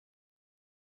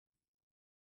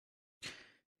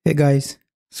Hey guys,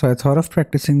 so I thought of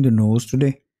practicing the nose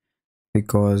today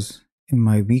because in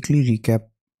my weekly recap,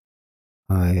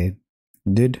 I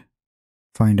did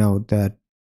find out that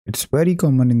it's very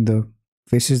common in the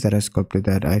faces that I sculpted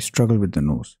that I struggle with the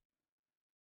nose.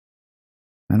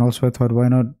 And also, I thought, why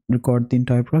not record the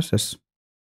entire process?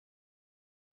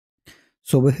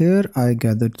 So, over here, I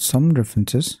gathered some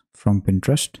references from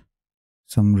Pinterest,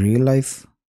 some real life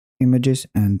images,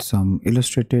 and some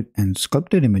illustrated and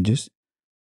sculpted images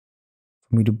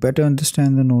for me to better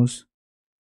understand the nose.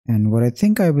 And what I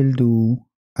think I will do,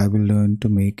 I will learn to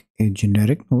make a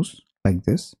generic nose like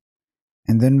this,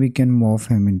 and then we can morph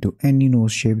him into any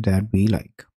nose shape that we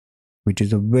like, which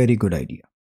is a very good idea.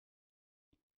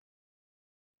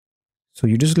 So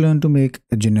you just learn to make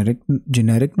a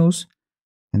generic nose,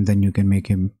 and then you can make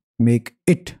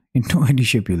it into any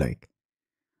shape you like.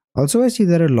 Also, I see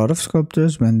that a lot of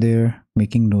sculptors, when they're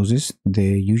making noses,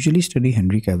 they usually study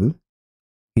Henry Cavill.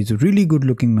 He's a really good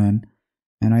looking man,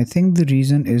 and I think the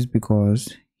reason is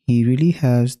because he really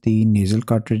has the nasal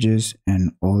cartridges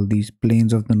and all these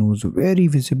planes of the nose very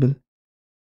visible,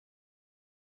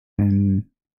 and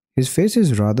his face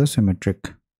is rather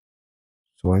symmetric.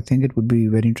 So I think it would be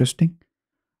very interesting.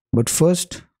 But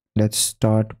first, let's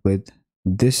start with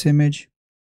this image.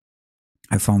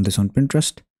 I found this on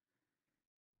Pinterest,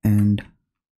 and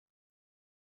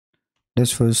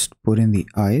let's first put in the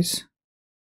eyes.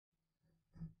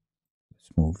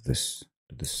 Let's move this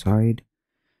to the side.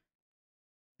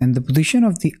 And the position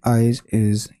of the eyes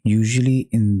is usually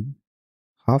in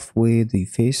halfway the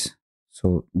face.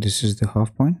 So this is the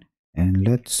half point, and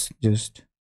let's just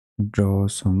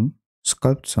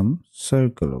sculpt some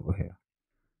circle over here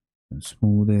and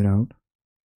smooth it out.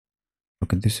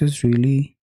 Okay, this is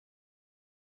really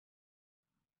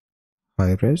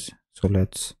high res, so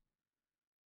let's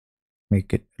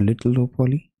make it a little low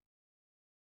poly.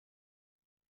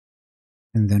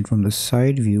 And then from the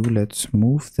side view, let's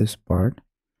move this part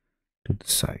to the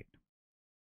side.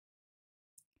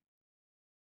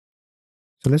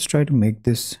 So let's try to make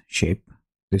this shape,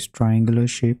 this triangular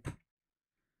shape.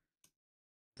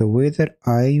 The way that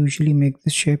I usually make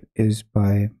this shape is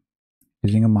by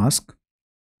using a mask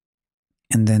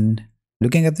and then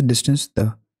looking at the distance,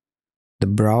 the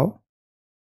brow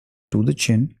to the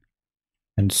chin,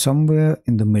 and somewhere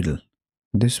in the middle,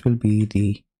 this will be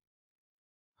the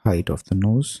height of the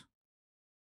nose.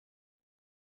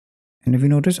 And if you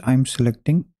notice, I'm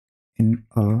selecting in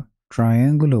a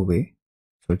triangular way,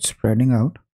 so it's spreading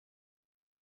out,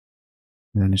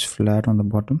 and then it's flat on the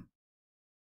bottom.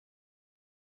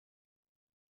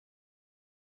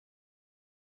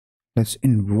 Let's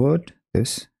invert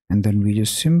this, and then we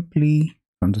just simply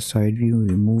from the side view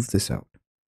remove this out.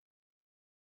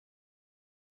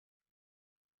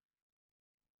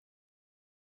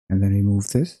 And then we move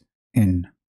this in.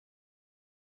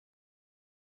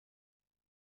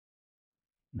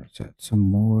 Let's add some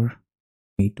more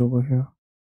meat over here.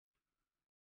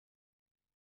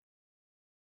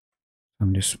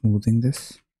 I'm just smoothing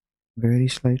this very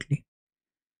slightly.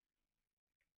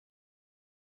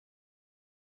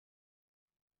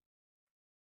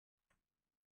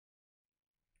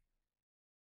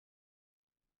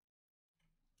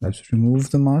 Let's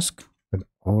remove the mask with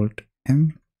Alt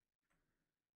M.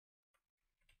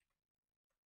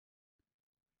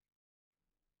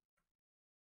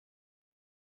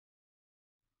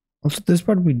 Also, this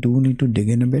part we do need to dig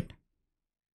in a bit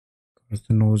because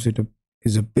the nose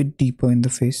is a bit deeper in the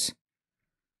face.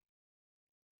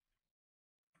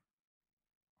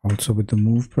 Also, with the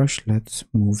move brush, let's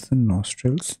move the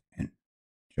nostrils in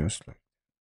just like.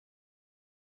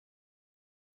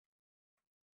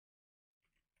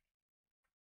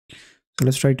 So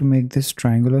let's try to make this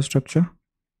triangular structure.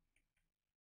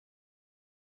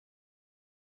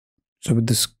 So with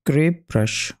the scrape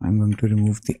brush, I'm going to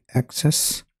remove the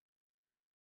excess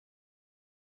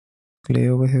clay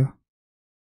over here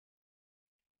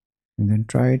and then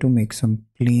try to make some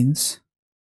planes.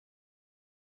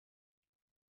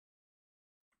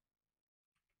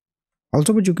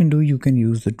 Also, what you can do, you can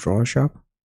use the draw sharp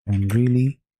and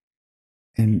really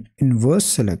inverse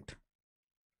select,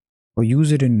 or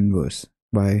use it in inverse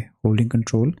by holding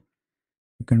control.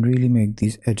 You can really make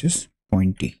these edges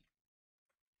pointy.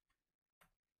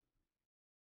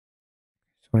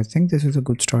 So I think this is a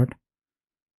good start.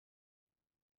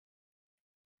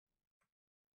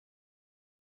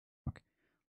 Okay,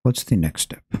 what's the next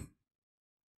step?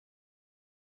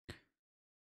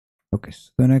 Okay,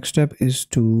 so the next step is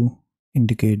to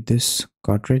indicate this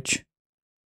cartridge,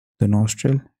 the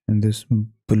nostril, and this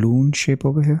balloon shape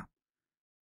over here.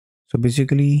 So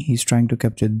basically he's trying to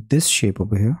capture this shape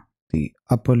over here, the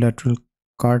upper lateral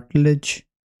cartilage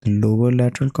the lower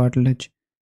lateral cartilage,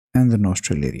 and the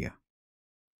nostril area.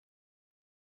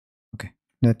 Okay,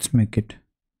 let's make it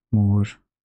more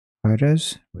high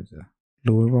res with a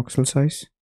lower voxel size.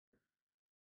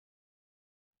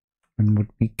 And what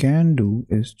we can do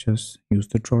is just use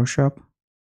the draw sharp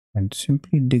and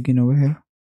simply dig in over here.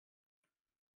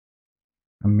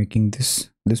 I'm making this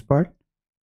part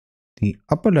the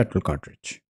upper lateral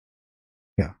cartilage.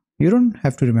 Yeah, you don't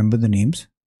have to remember the names,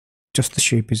 just the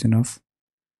shape is enough.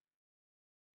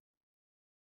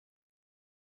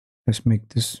 Let's make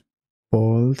this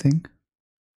ball thing.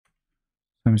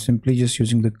 I'm simply just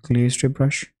using the clay strip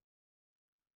brush.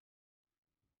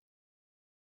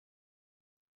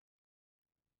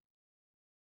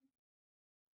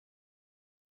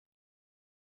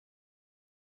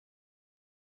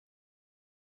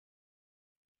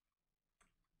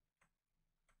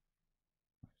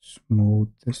 Smooth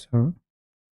this out.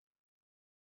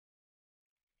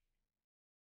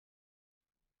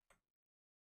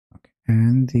 Okay,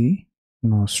 and the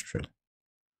nostril.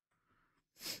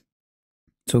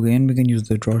 So again, we can use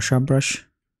the draw sharp brush.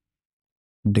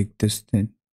 Dig this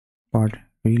thin part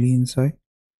really inside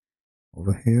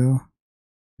over here,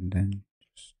 and then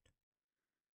just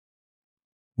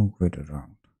move it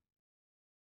around.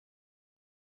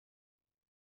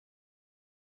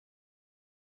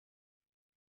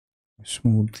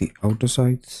 Smooth the outer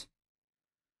sides,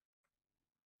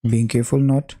 being careful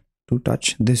not to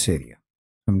touch this area.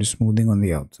 I'm just smoothing on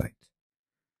the outside.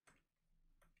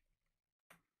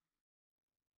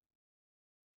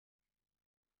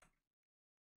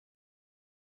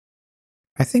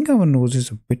 I think our nose is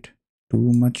a bit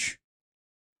too much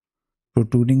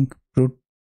protruding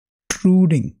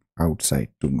outside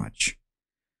too much.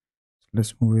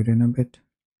 Let's move it in a bit.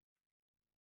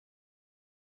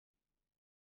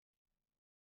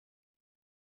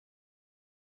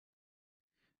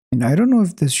 And I don't know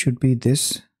if this should be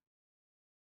this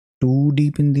too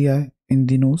deep in the eye, in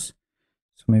the nose.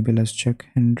 So maybe let's check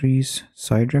Henry's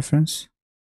side reference.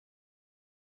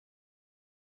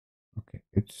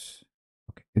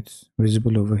 It's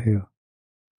visible over here.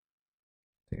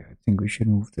 Yeah, I think we should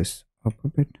move this up a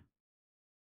bit.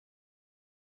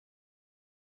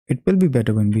 It will be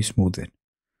better when we smooth it.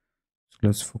 So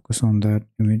let's focus on that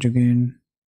image again.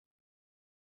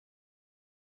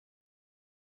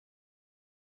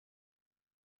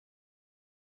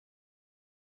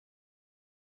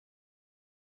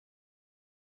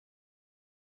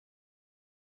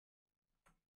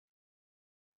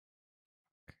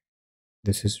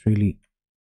 This is really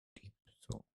deep,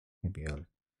 so maybe I'll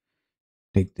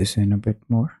take this in a bit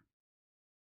more.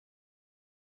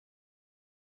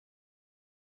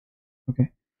 Okay.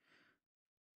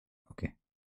 Okay.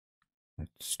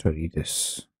 Let's study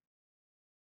this.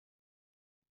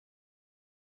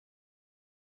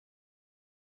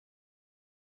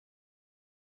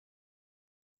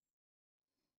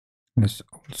 Let's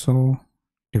also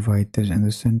divide this in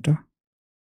the center.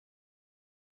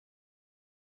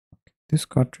 This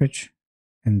cartridge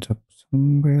ends up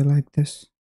somewhere like this.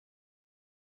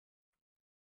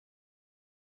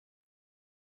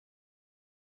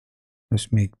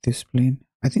 Let's make this plane.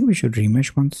 I think we should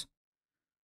remesh once.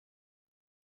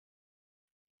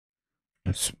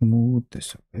 Let's smooth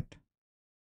this a bit.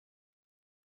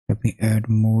 Let me add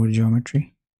more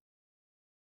geometry.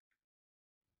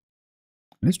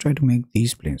 Let's try to make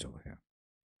these planes over here.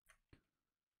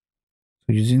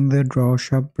 So using the draw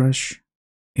sharp brush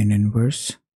in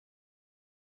inverse,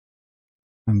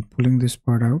 I'm pulling this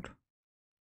part out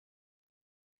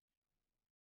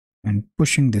and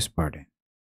pushing this part in.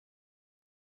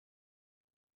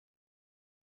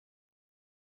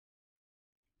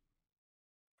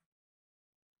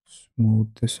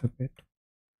 Smooth this a bit.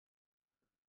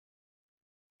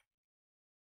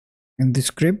 And this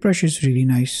scrape brush is really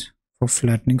nice for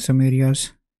flattening some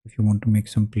areas if you want to make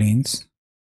some planes.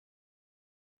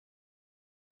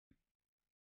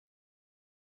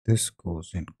 This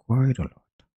goes in quite a lot.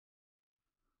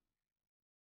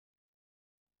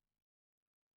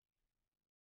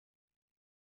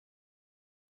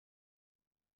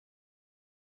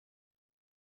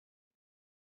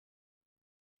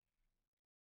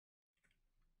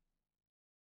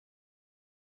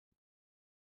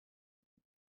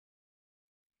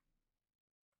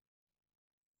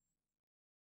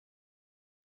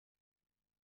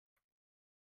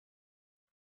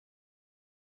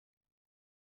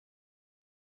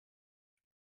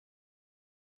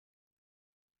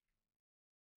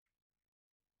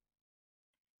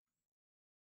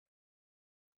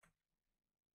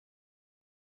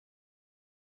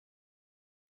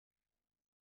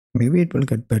 Maybe it will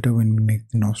get better when we make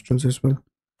the nostrils as well.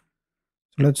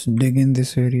 So let's dig in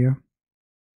this area.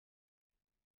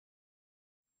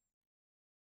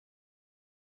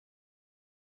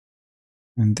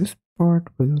 And this part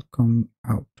will come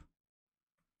out.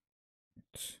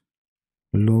 It's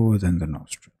lower than the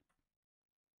nostril.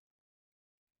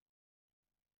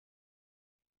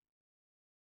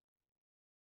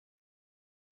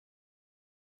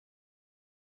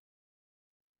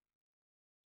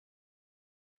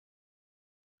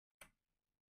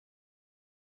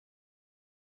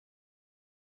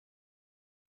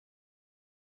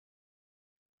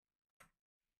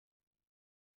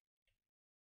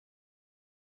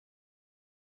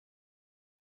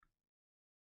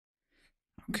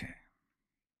 Okay,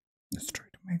 let's try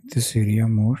to make this area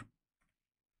more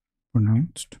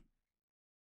pronounced.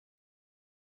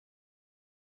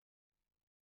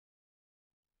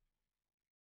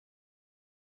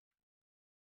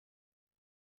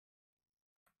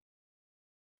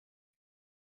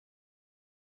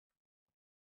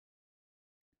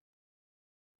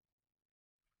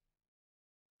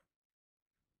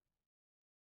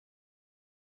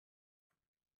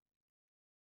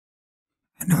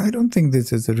 And I don't think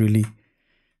this is a really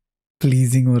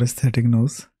pleasing or aesthetic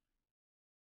nose.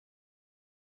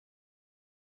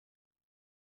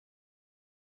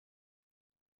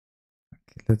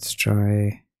 Okay, let's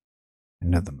try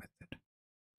another method.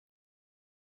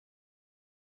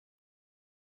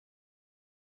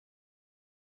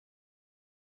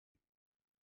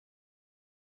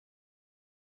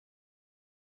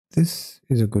 This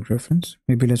is a good reference.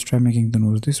 Maybe let's try making the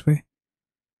nose this way.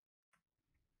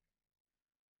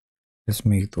 Let's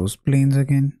make those planes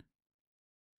again.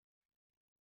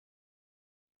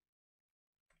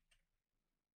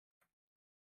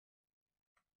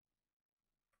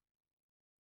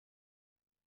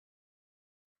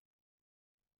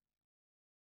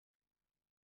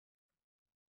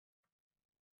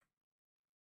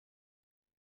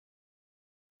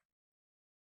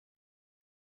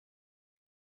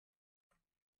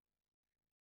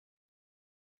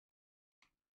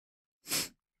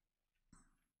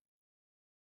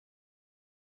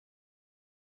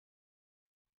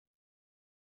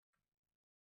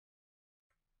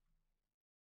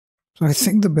 So I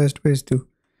think the best way is to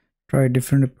try a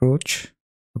different approaches,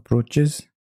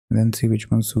 and then see which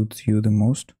one suits you the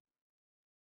most.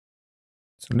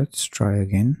 So let's try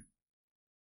again.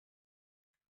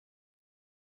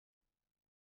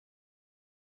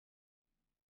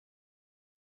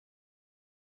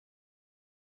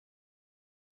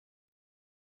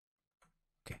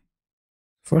 Okay.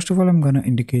 First of all, I'm gonna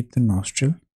indicate the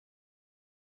nostril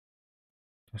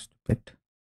just a bit.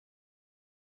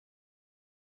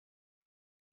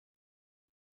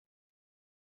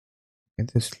 Okay,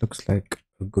 this looks like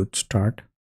a good start.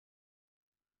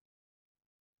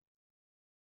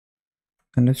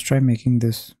 And let's try making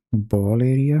this ball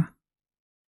area.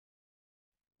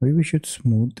 Maybe we should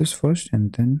smooth this first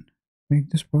and then make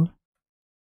this ball.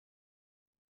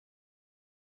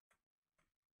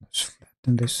 Let's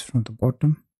flatten this from the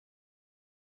bottom.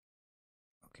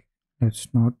 Okay, let's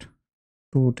not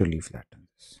totally flatten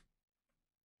this.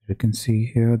 As you can see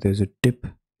here, there's a dip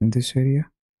in this area.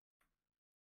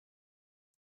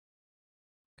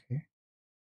 Okay,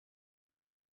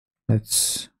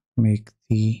 let's make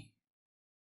the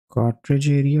cartridge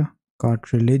area,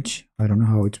 cartridge, I don't know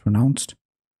how it's pronounced,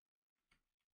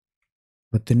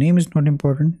 but the name is not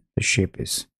important, the shape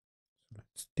is.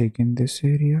 Let's take in this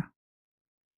area.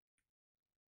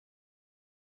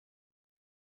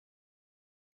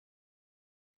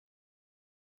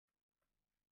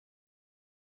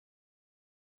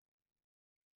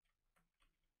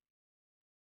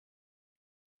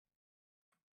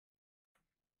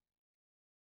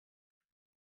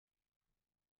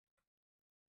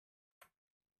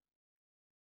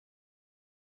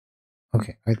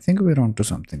 Okay, I think we're onto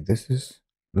something. This is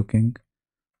looking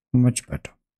much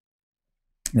better.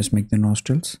 Let's make the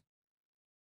nostrils.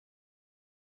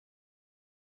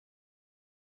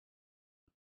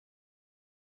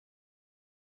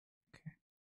 Okay.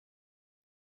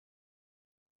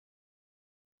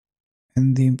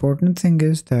 And the important thing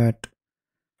is that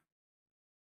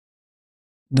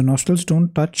the nostrils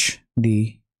don't touch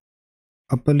the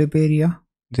upper lip area.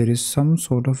 There is some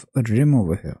sort of a rim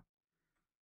over here.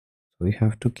 So we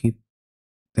have to keep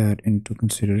that into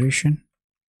consideration.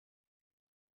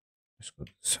 Let's go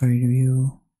to the side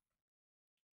view.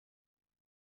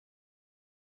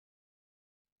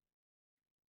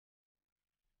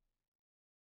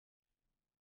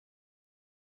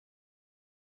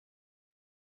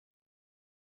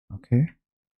 Okay.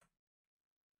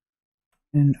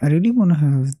 And I really want to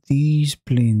have these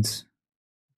planes,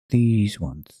 these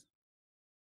ones.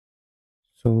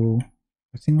 So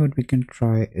I think what we can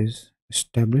try is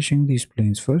establishing these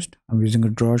planes first. I'm using a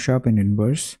draw sharp and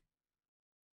inverse.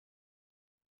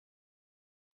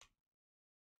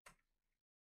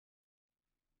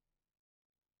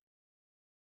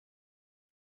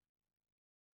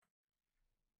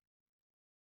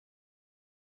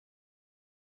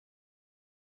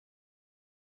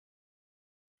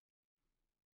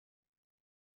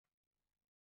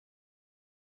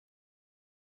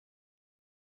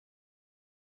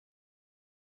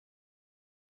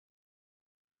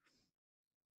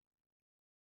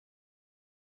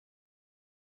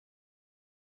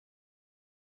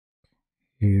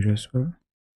 Here as well.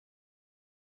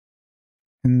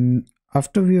 And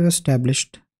after we've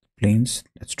established planes,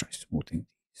 let's try smoothing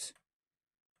these.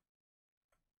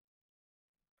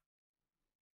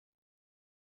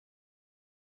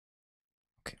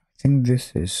 Okay, I think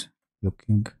this is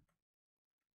looking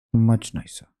much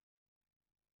nicer.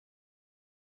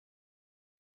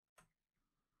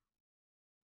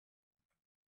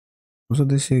 Also,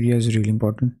 this area is really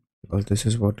important because this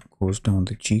is what goes down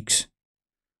the cheeks.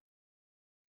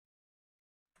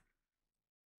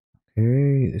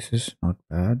 Okay, this is not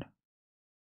bad.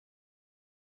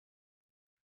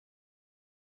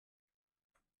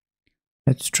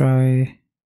 Let's try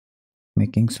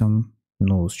making some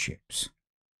nose shapes.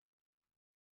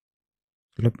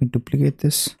 So let me duplicate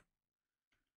this,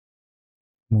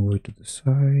 move it to the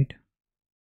side,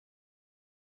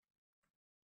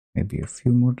 maybe a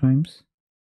few more times.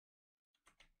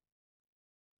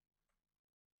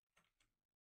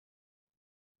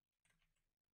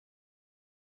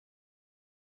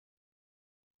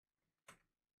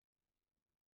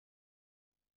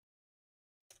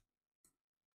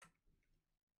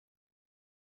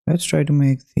 Let's try to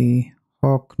make the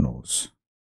hawk nose.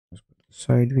 Let's go to the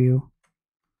side view.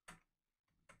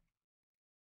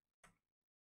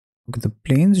 Okay, the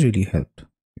planes really helped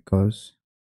because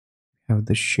we have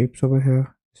the shapes over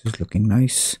here. This is looking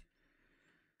nice.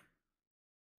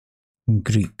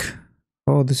 Greek.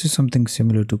 Oh, this is something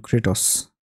similar to Kratos.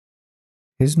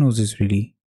 His nose is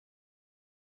really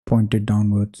pointed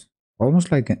downwards,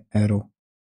 almost like an arrow.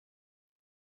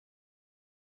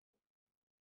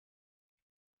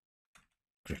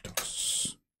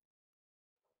 Kratos.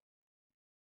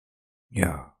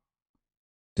 Yeah,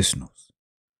 this nose.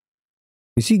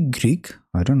 Is he Greek?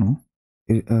 I don't know.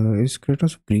 Is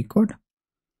Kratos a Greek god?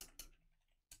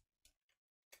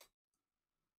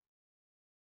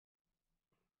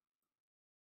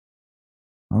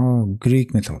 Oh,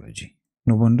 Greek mythology.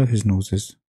 No wonder his nose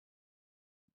is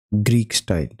Greek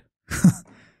styled.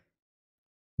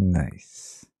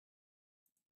 Nice.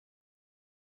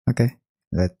 Okay,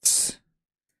 let's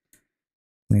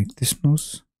make this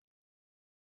nose.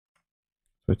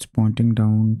 So it's pointing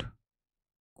down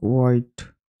quite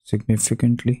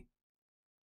significantly.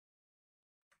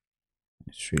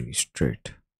 It's really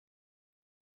straight.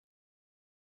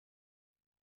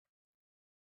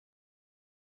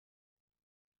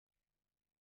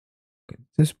 Okay,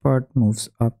 this part moves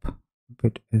up a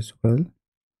bit as well.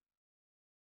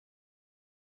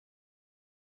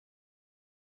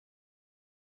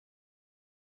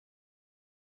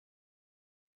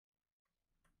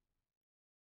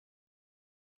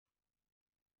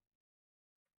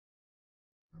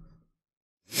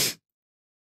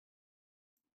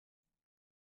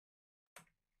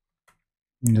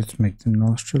 Let's make the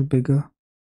nostril bigger.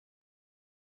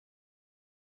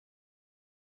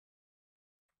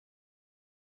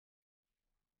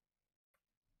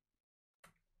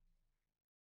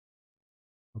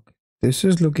 Okay, this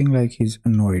is looking like he's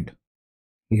annoyed.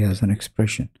 He has an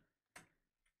expression.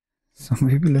 So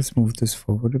maybe let's move this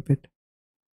forward a bit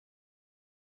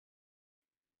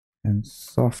and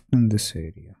soften this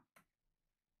area.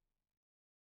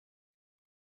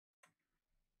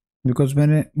 Because when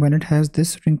it has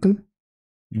this wrinkle,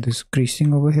 this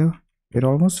creasing over here, it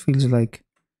almost feels like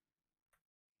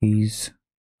he's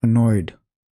annoyed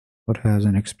or has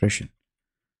an expression.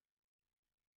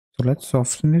 So let's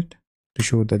soften it to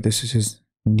show that this is his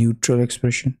neutral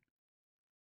expression.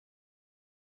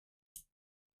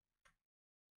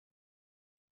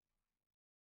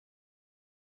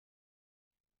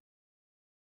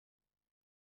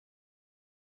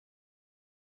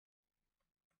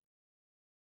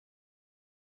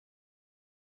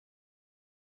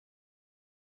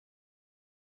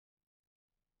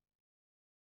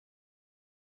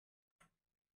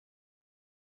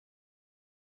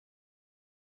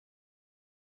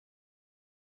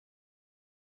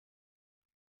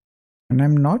 And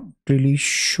I'm not really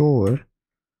sure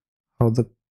how the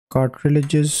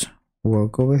cartilages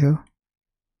work over here.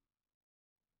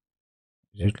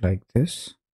 Is it like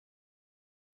this?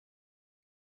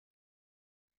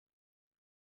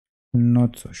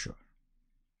 Not so sure.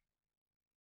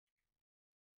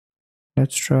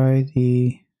 Let's try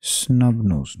the snub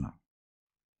nose now.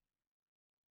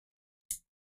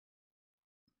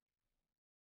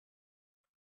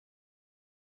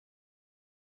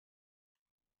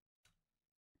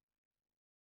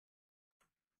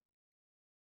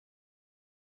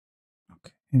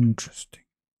 Okay, interesting.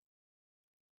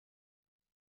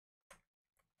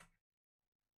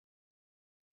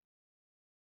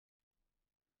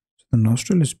 So the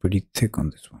nostril is pretty thick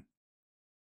on this one.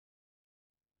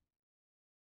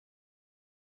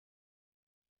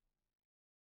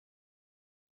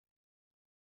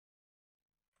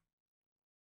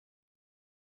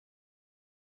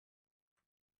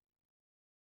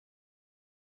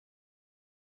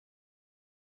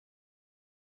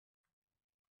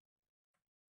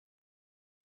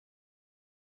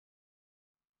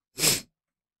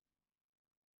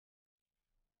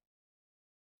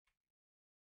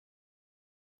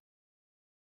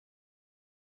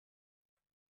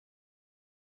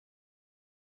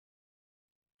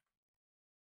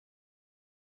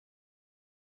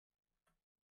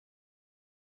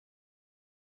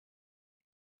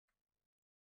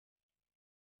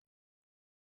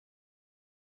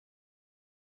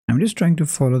 I'm just trying to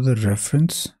follow the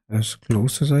reference as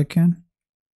close as I can.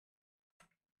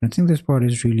 I think this part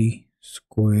is really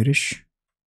squarish.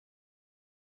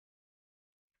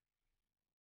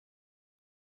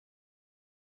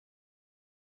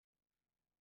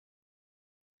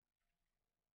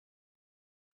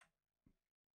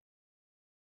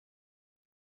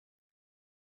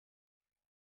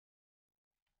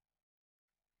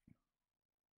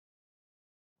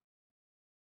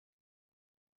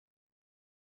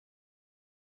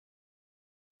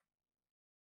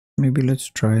 Maybe let's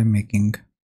try making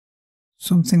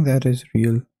something that is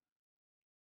real.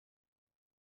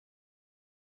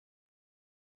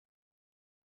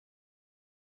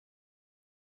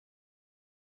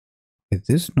 Okay,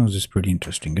 this nose is pretty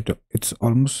interesting. It's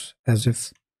almost as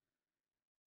if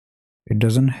it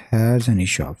doesn't have any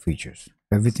sharp features.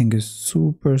 Everything is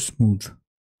super smooth.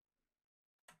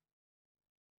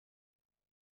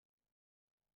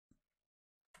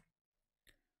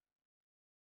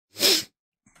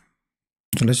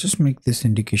 So let's just make this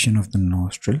indication of the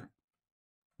nostril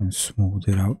and smooth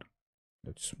it out.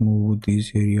 Let's smooth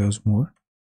these areas more.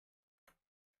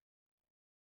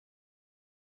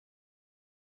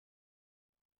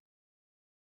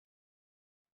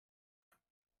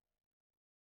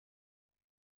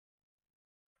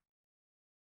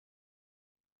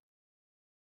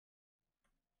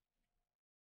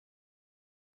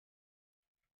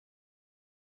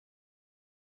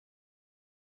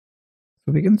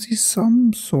 So we can see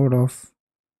some sort of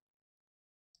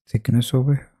thickness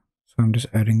over here. So I'm just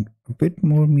adding a bit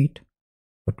more meat,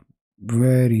 but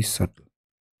very subtle.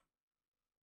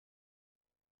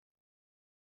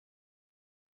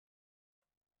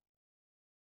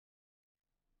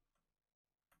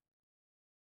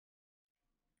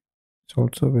 It's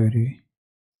also very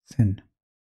thin.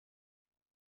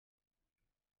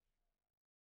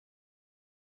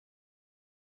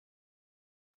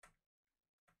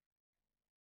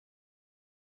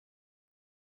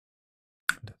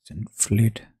 Let's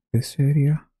inflate this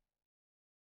area.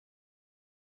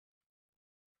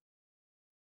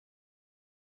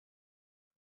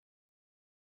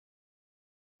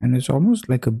 And it's almost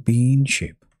like a bean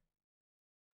shape.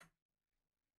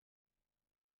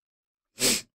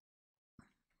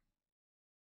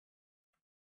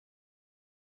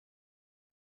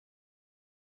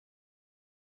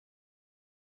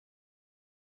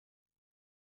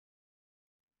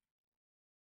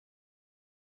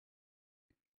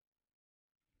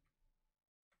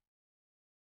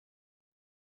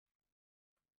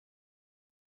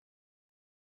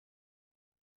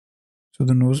 So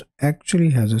the nose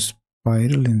actually has a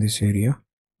spiral in this area,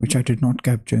 which I did not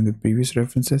capture in the previous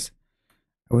references.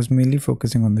 I was mainly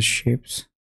focusing on the shapes,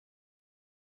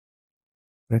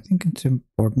 but I think it's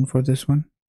important for this one.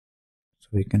 So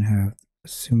we can have a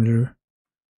similar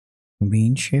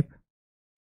bean shape.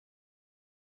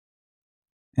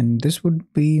 And this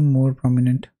would be more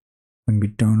prominent when we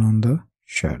turn on the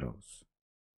shadows.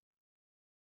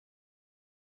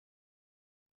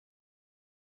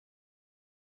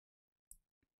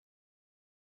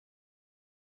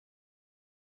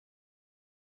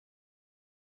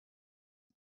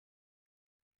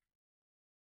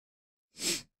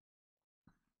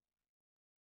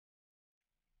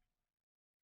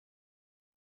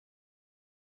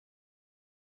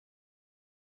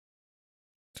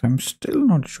 So I'm still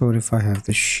not sure if I have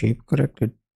the shape correct.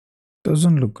 It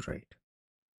doesn't look right.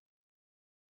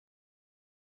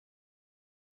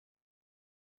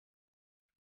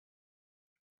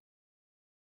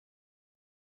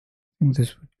 think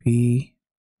this would be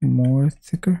more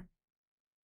thicker.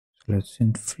 So let's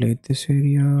inflate this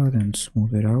area, then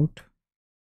smooth it out.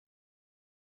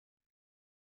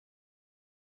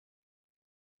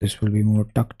 This will be more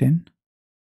tucked in.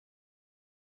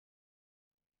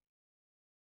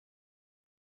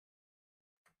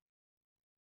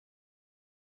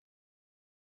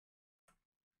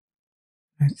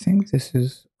 I think this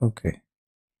is okay.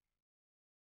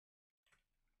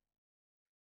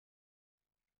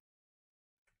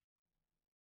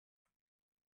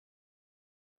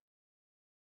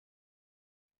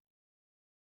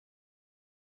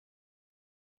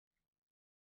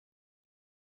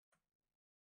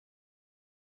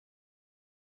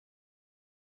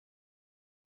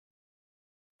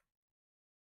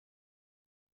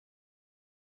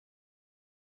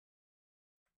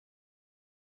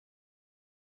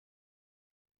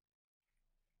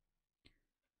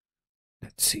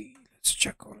 Let's see. Let's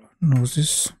check all our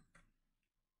noses.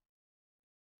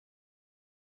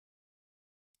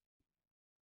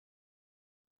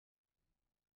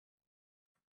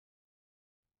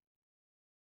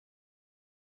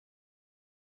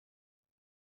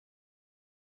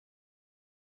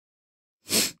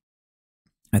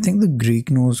 I think the Greek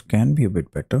nose can be a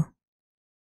bit better.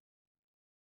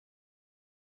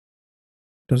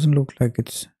 Doesn't look like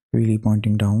it's really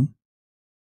pointing down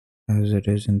as it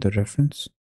is in the reference.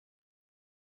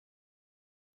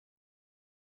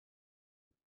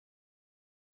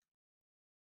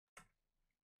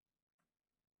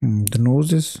 The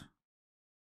nose is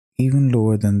even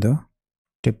lower than the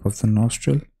tip of the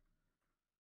nostril.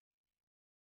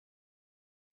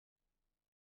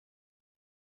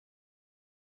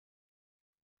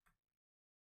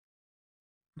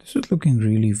 This is looking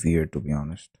really weird, to be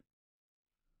honest.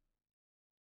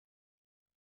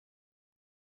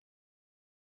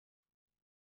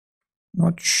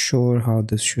 Not sure how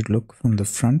this should look from the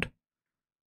front.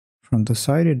 From the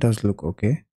side, it does look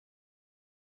okay.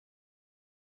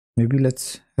 Maybe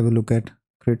let's have a look at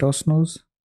Kratos nose.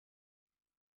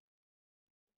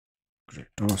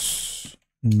 Kratos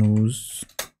nose.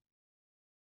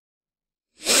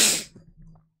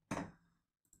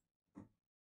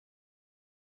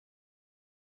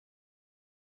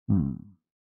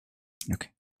 Okay,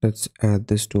 let's add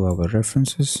this to our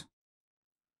references.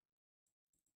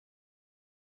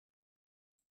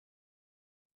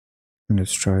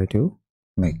 Let's try to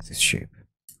make this shape.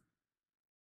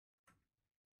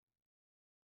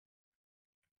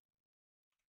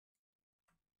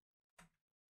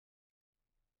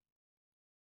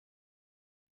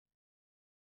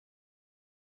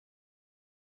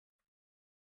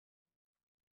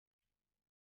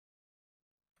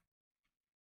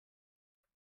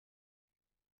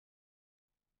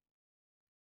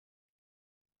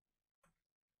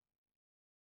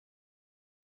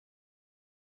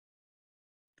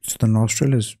 So the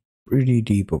nostril is pretty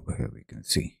deep over here, we can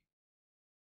see.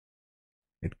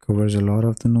 It covers a lot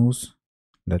of the nose.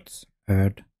 Let's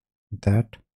add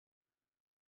that.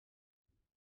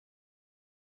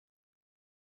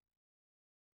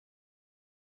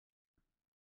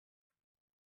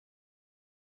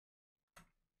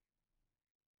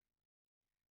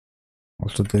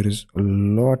 Also, there is a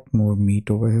lot more meat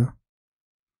over here.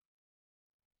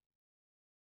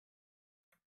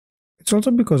 It's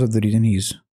also because of the reason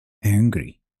he's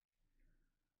angry.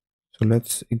 So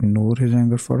let's ignore his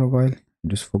anger for a while.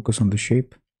 Just focus on the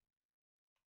shape.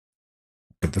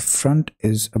 Okay, the front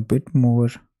is a bit more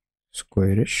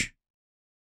squarish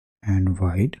and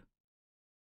wide.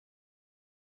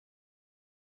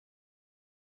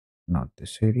 Not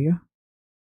this area.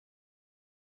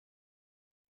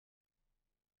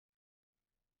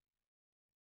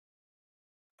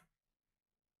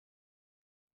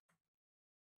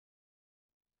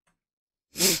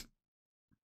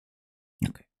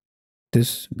 Okay.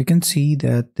 This, we can see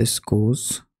that this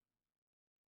goes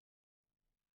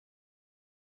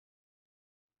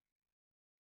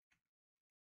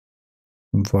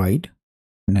wide,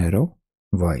 narrow,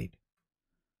 wide.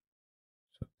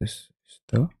 So this is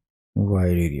the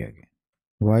wide area again.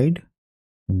 Wide,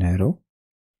 narrow,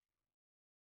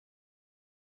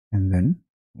 and then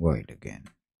wide again.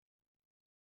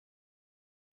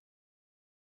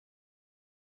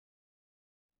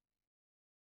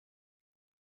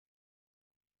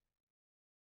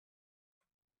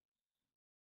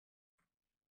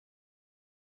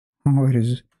 Oh, it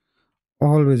is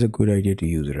always a good idea to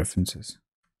use references.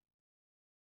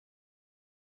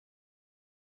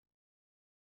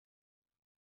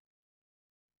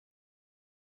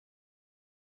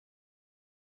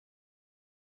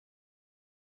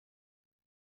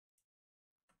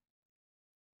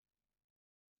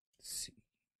 Let's see.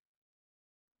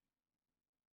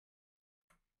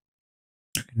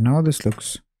 Now this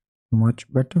looks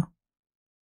much better.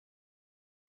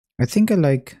 I think I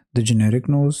like the generic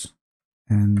nose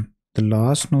and the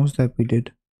last nose that we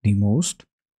did the most.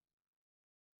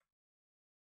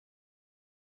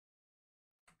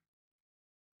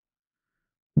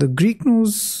 The Greek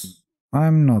nose,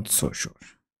 I'm not so sure.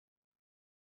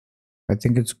 I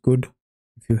think it's good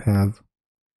if you have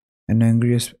an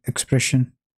angry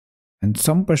expression and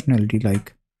some personality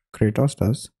like Kratos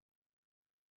does.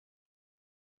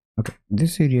 Okay,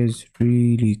 this area is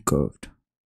really curved,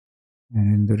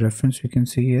 and in the reference we can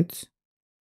see it's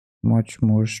much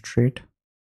more straight.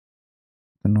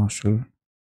 The nostril,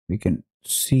 we can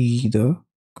see the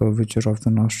curvature of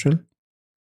the nostril.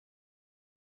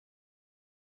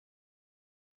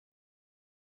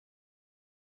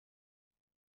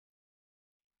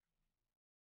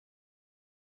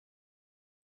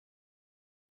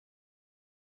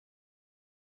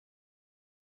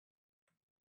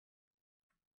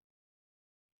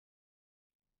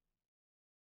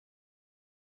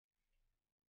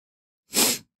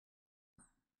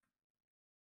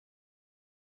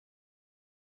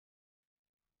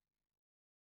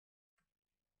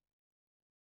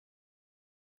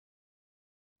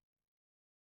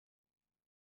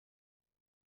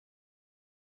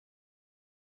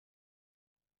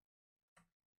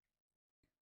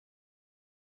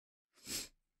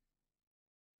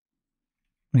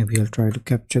 Maybe I'll try to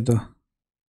capture the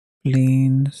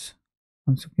planes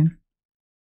once again,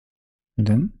 and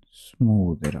then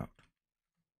smooth it out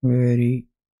very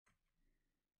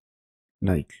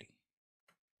lightly.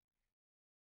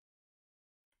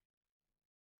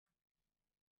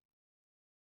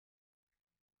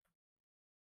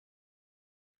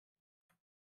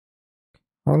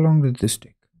 How long did this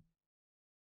take?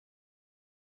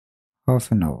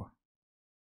 Half an hour.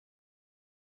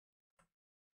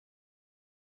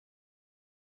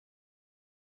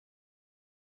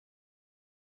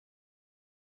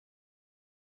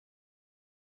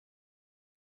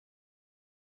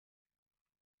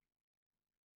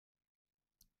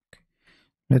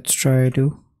 Let's try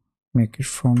to make it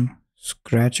from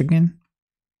scratch again.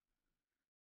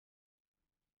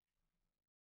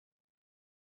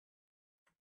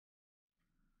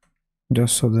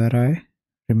 Just so that I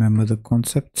remember the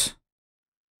concepts.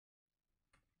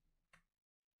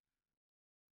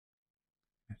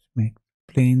 Let's make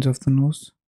planes of the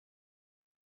nose.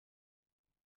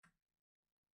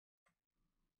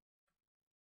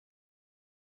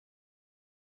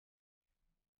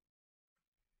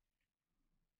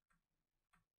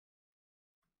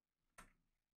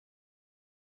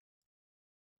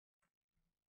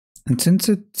 And since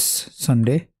it's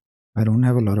Sunday, I don't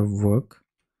have a lot of work.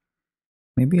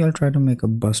 Maybe I'll try to make a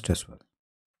bust as well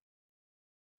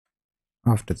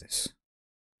after this.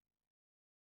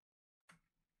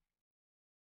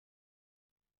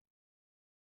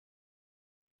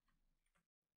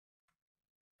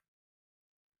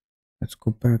 Let's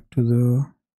go back to the,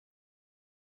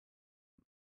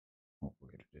 oh,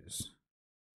 where it is.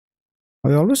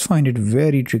 I always find it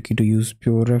very tricky to use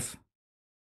pure ref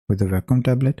with a Wacom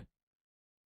tablet.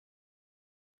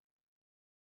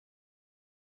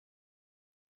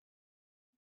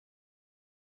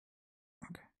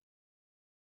 Okay.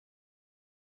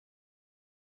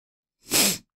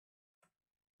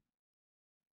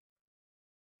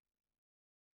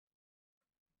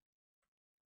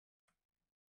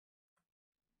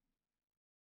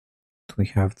 So we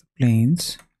have the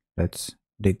planes. Let's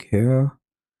dig here,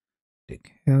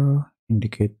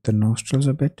 indicate the nostrils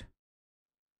a bit.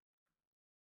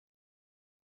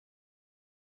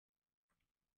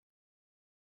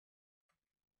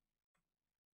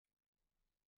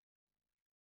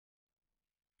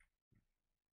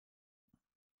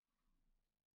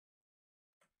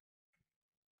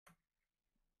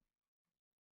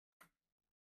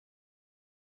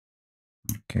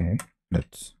 Okay,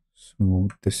 let's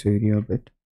smooth this area a bit.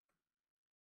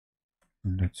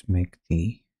 And let's make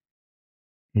the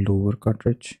lower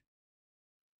cartridge.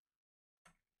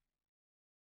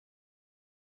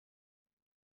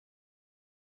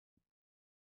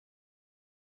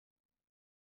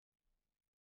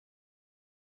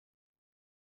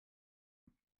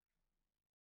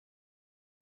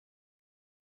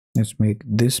 Let's make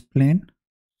this plane.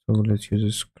 So let's use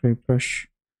a scrape brush.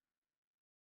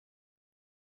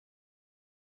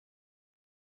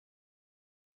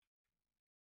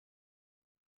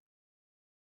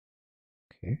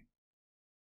 Okay.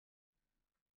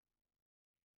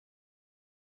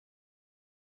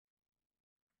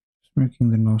 Just making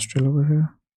the nostril over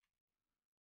here.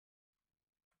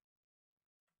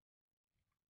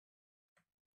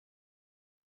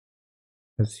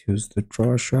 Let's use the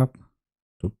draw sharp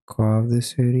to carve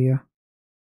this area.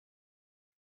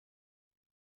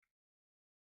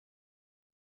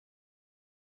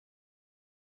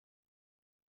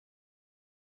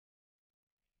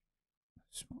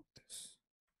 Smooth this.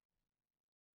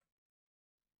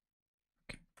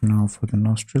 Now for the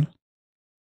nostril.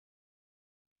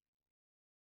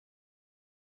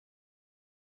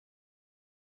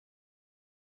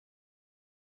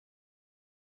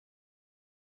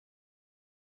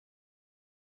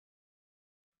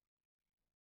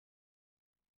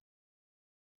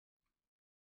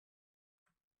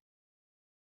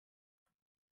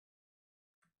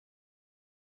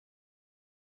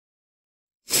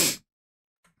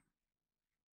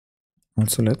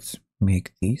 Also, let's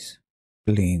make these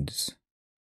planes.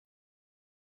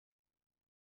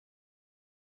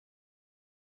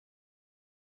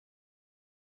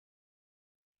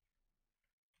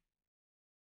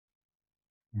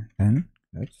 And then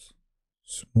let's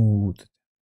smooth.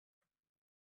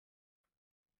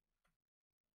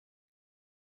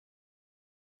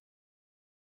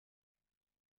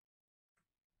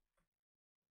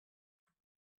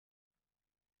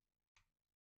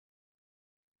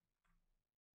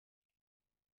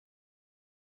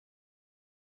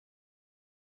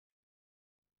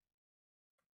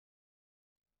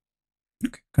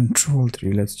 Okay, Control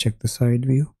 3. Let's check the side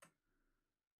view.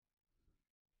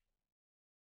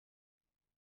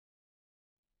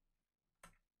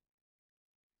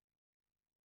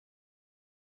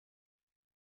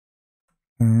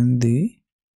 And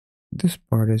this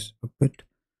part is a bit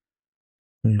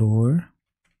lower.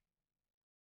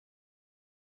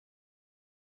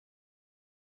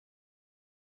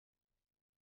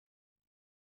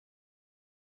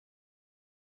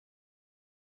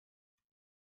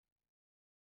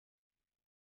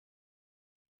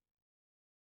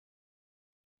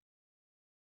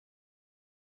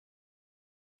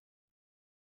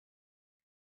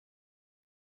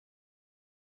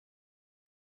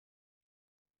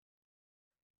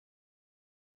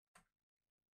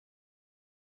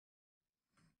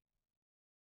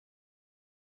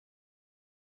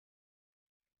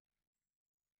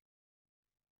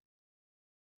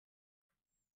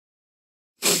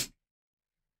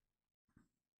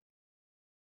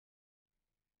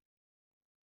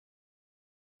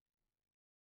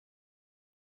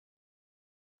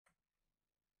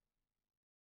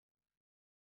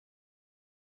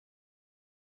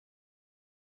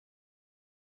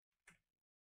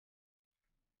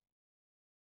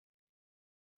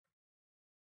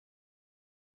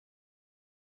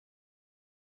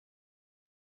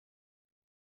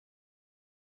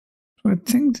 So I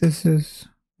think this is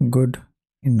good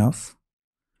enough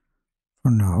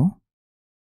for now.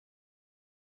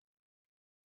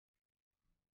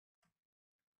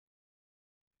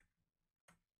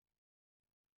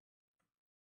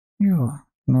 Yeah,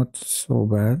 not so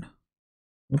bad.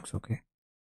 Looks okay.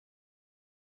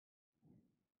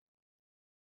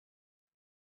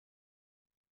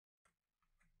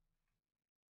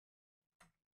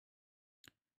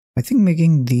 I think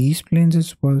making these planes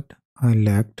is what I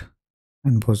lacked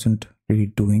and wasn't really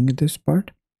doing this part.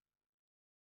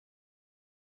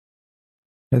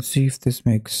 Let's see if this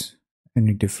makes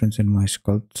any difference in my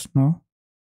sculpts now.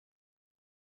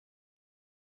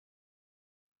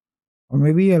 Or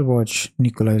maybe I'll watch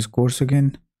Nikolai's course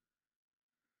again.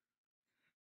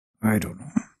 I don't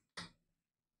know.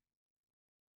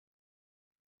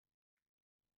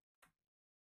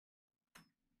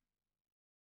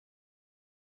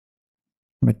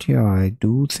 But yeah, I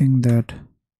do think that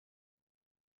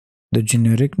the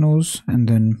generic nose and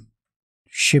then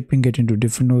shaping it into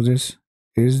different noses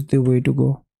is the way to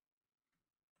go.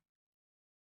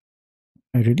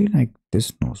 I really like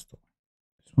this nose though.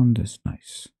 This one is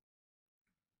nice.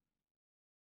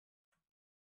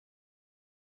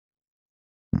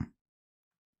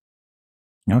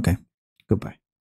 Okay, goodbye.